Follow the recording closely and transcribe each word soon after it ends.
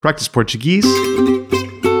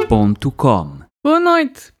practiceportuguese.com. Boa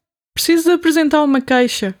noite. Preciso de apresentar uma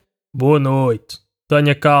queixa. Boa noite.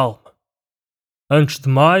 Tenha calma. Antes de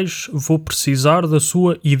mais, vou precisar da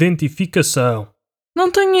sua identificação. Não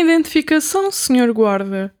tenho identificação, Sr.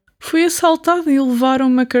 Guarda. Fui assaltado e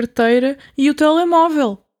levaram-me a carteira e o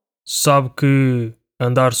telemóvel. Sabe que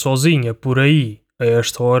andar sozinha por aí a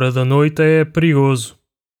esta hora da noite é perigoso.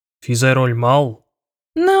 Fizeram-lhe mal?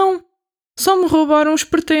 Não. Só me roubaram os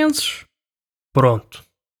pertences. Pronto.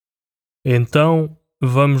 Então,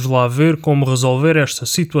 vamos lá ver como resolver esta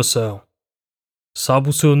situação. Sabe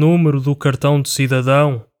o seu número do cartão de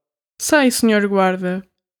cidadão? Sei, Sr. Guarda.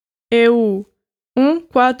 É o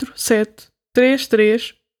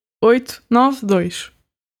 14733892.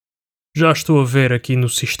 Já estou a ver aqui no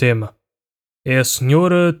sistema. É a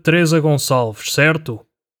senhora Teresa Gonçalves, certo?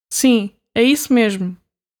 Sim, é isso mesmo.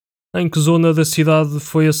 Em que zona da cidade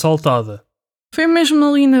foi assaltada? Foi mesmo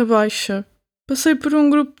ali na Baixa. Passei por um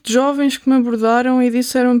grupo de jovens que me abordaram e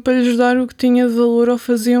disseram para lhes dar o que tinha de valor ou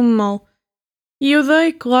faziam-me mal. E eu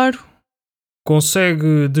dei, claro.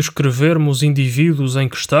 Consegue descrever-me os indivíduos em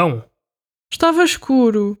questão? Estava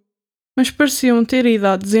escuro, mas pareciam ter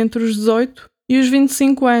idades entre os 18 e os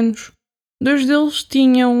 25 anos. Dois deles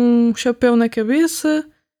tinham um chapéu na cabeça,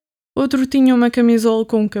 outro tinha uma camisola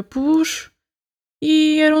com um capuz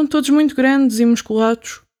e eram todos muito grandes e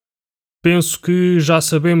musculados. Penso que já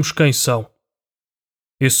sabemos quem são.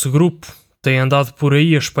 Esse grupo tem andado por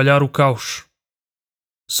aí a espalhar o caos.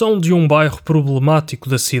 São de um bairro problemático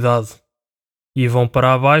da cidade e vão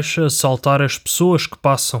para a Baixa assaltar as pessoas que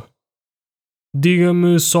passam.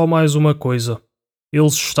 Diga-me só mais uma coisa.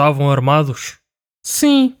 Eles estavam armados?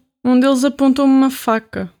 Sim, um deles apontou-me uma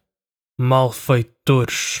faca.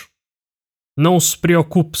 Malfeitores. Não se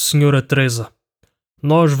preocupe, Sra. Teresa.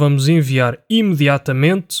 Nós vamos enviar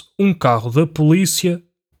imediatamente um carro da polícia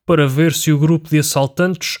para ver se o grupo de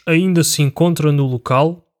assaltantes ainda se encontra no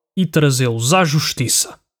local e trazê-los à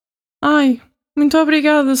justiça. Ai, muito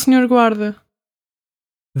obrigada, Sr. Guarda.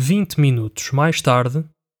 20 minutos mais tarde.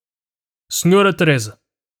 Sra. Teresa,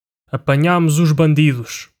 apanhámos os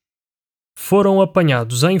bandidos. Foram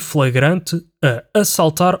apanhados em flagrante a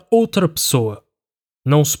assaltar outra pessoa.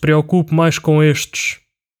 Não se preocupe mais com estes.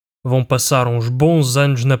 Vão passar uns bons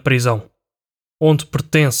anos na prisão, onde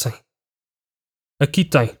pertencem. Aqui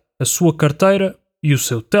tem a sua carteira e o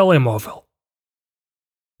seu telemóvel.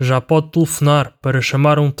 Já pode telefonar para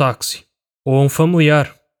chamar um táxi ou a um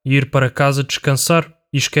familiar e ir para casa descansar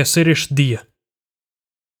e esquecer este dia.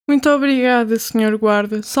 Muito obrigada, Sr.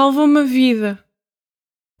 Guarda. Salvou-me a vida.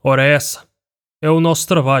 Ora essa, é o nosso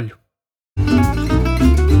trabalho.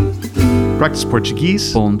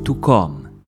 practiceportuguese.com